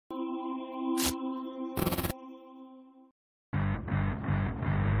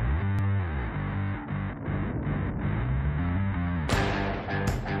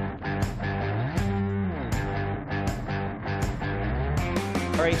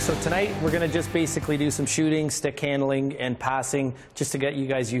All right, so tonight we're going to just basically do some shooting, stick handling, and passing just to get you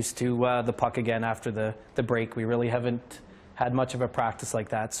guys used to the puck again after the break. We really haven't had much of a practice like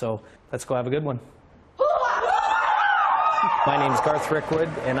that, so let's go have a good one. My name's Garth Rickwood,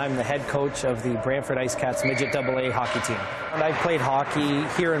 and I'm the head coach of the Brantford Ice Cats Midget AA hockey team. And I've played hockey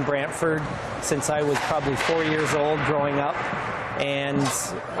here in Brantford since I was probably 4 years old growing up, and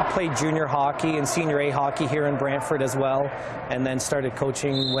played junior hockey and senior A hockey here in Brantford as well, and then started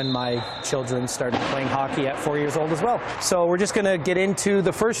coaching when my children started playing hockey at 4 years old as well. So we're just going to get into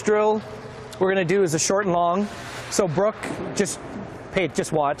the first drill we're going to do is a short and long. So Brooke, just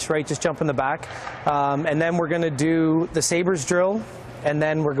watch, right? Just jump in the back. And then we're going to do the Sabres drill, and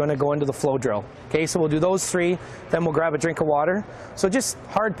then we're going to go into the flow drill. Okay, so we'll do those three, then we'll grab a drink of water. So just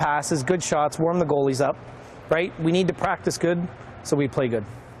hard passes, good shots, warm the goalies up, right? We need to practice good, so we play good,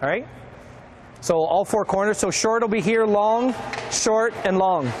 all right? So all four corners, so short will be here, long, short, and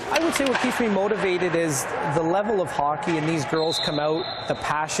long. I would say what keeps me motivated is the level of hockey, and these girls come out, the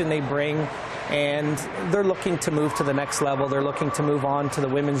passion they bring, and they're looking to move to the next level. They're looking to move on to the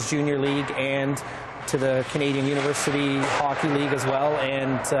Women's Junior League and to the Canadian University Hockey League as well,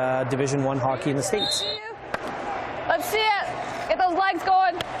 and Division I hockey in the States. Let's see it. Get those legs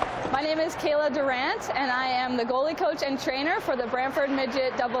going. My name is Kayla Durant, and I am the goalie coach and trainer for the Brantford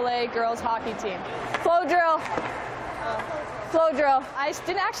Midget AA girls hockey team. Flow drill. Flow drill. I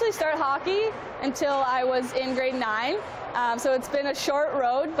didn't actually start hockey until I was in grade 9. So it's been a short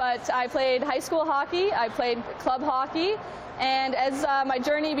road, but I played high school hockey, I played club hockey, and as my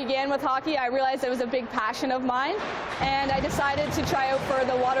journey began with hockey, I realized it was a big passion of mine, and I decided to try out for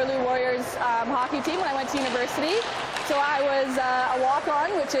the Waterloo Warriors hockey team when I went to university. So I was a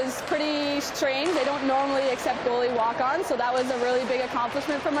walk-on, which is pretty strange. They don't normally accept goalie walk-ons, so that was a really big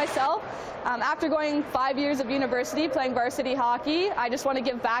accomplishment for myself. After going 5 years of university playing varsity hockey, I just want to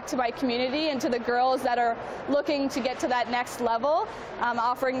give back to my community and to the girls that are looking to get to that next level,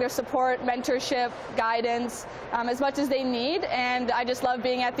 offering their support, mentorship, guidance, as much as they need. And I just love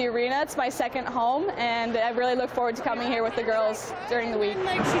being at the arena. It's my second home, and I really look forward to coming here with the girls during the week.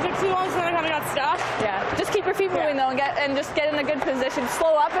 Like she took too long, so I kind of got stuck. Yeah, just keep your feet moving though, and just get in a good position.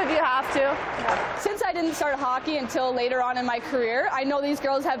 Slow up if you have to. Yeah. Since I didn't start hockey until later on in my career, I know these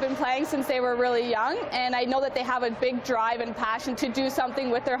girls have been playing since they were really young, and I know that they have a big drive and passion to do something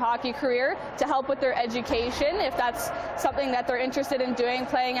with their hockey career to help with their education. If that's something that they're interested in doing,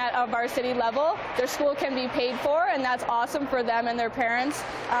 playing at a varsity level, their school can be paid for, and that's awesome for them and their parents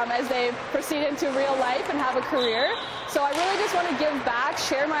as they proceed into real life and have a career. So I really just want to give back,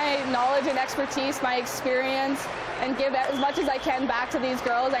 share my knowledge and expertise, my experience, and give as much as I can back to these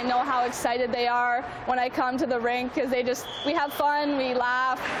girls. I know how excited they are when I come to the rink, because we have fun, we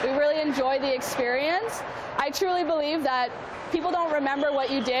laugh, we really enjoy the experience. I truly believe that people don't remember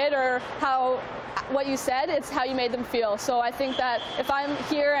what you did or what you said, it's how you made them feel. So I think that if I'm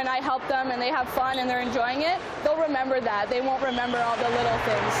here and I help them and they have fun and they're enjoying it, they'll remember that. They won't remember all the little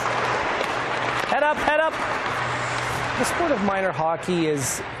things. Head up, head up. The sport of minor hockey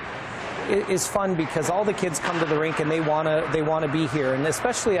is fun because all the kids come to the rink and they want to be here, and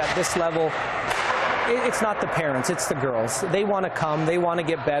especially at this level, it's not the parents, it's the girls. They want to come, they want to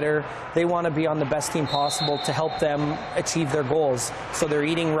get better, they want to be on the best team possible to help them achieve their goals. So they're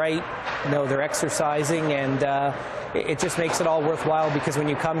eating right, they're exercising, and it just makes it all worthwhile, because when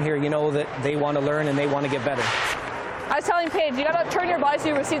you come here, you know that they want to learn and they want to get better. I was telling Paige, you got to turn your body so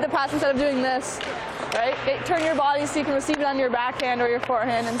you receive the pass instead of doing this, right? Turn your body so you can receive it on your backhand or your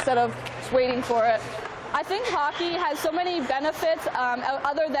forehand instead of just waiting for it. I think hockey has so many benefits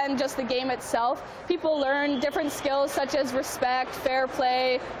other than just the game itself. People learn different skills such as respect, fair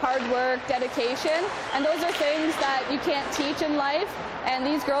play, hard work, dedication, and those are things that you can't teach in life, and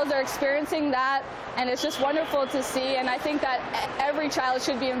these girls are experiencing that, and it's just wonderful to see. And I think that every child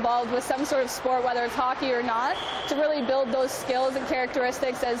should be involved with some sort of sport, whether it's hockey or not, to really build those skills and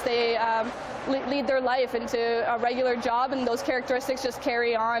characteristics as they lead their life into a regular job, and those characteristics just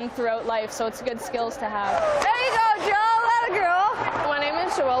carry on throughout life, so it's good skills to have. There you go, Joe, that a girl. My name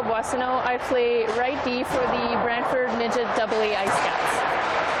is Joelle Boissonneau. I play right D for the Brantford Midget AA Ice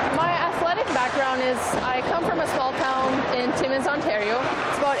Cats. My athletic background is I come from a small town in Timmins, Ontario.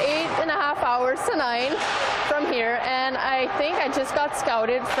 It's about 8.5 hours to 9 from here, and I think I just got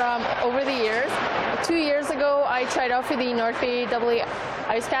scouted from over the years. 2 years ago, I tried out for the North Bay AA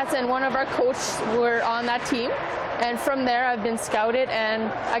Ice Cats, and one of our coaches were on that team. And from there, I've been scouted, and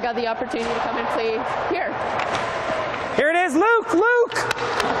I got the opportunity to come and play here. Here it is, Luke, Luke!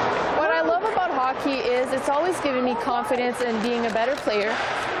 What I love about hockey is it's always given me confidence in being a better player.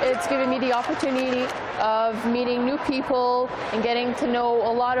 It's given me the opportunity of meeting new people and getting to know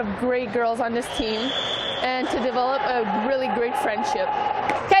a lot of great girls on this team and to develop a really great friendship.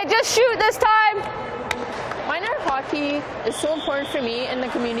 Okay, just shoot this time. Minor hockey is so important for me in the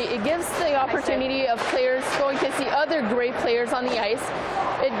community. It gives the opportunity of players going to see other great players on the ice.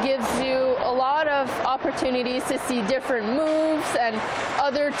 It gives you a lot of opportunities to see different moves and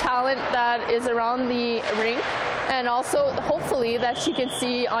other talent that is around the rink, and also hopefully that you can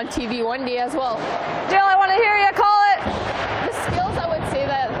see on TV one day as well. Jill, I want to hear you call it. The skills I would say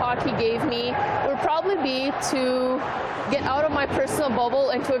that hockey gave me would probably be to get out of my personal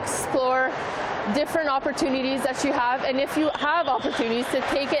bubble and to explore different opportunities that you have, and if you have opportunities, to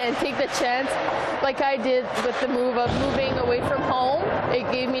take it and take the chance like I did with the move of moving away from home.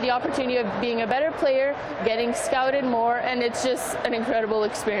 It gave me the opportunity of being a better player, getting scouted more, and it's just an incredible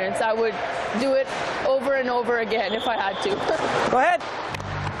experience. I would do it over and over again if I had to. Go ahead.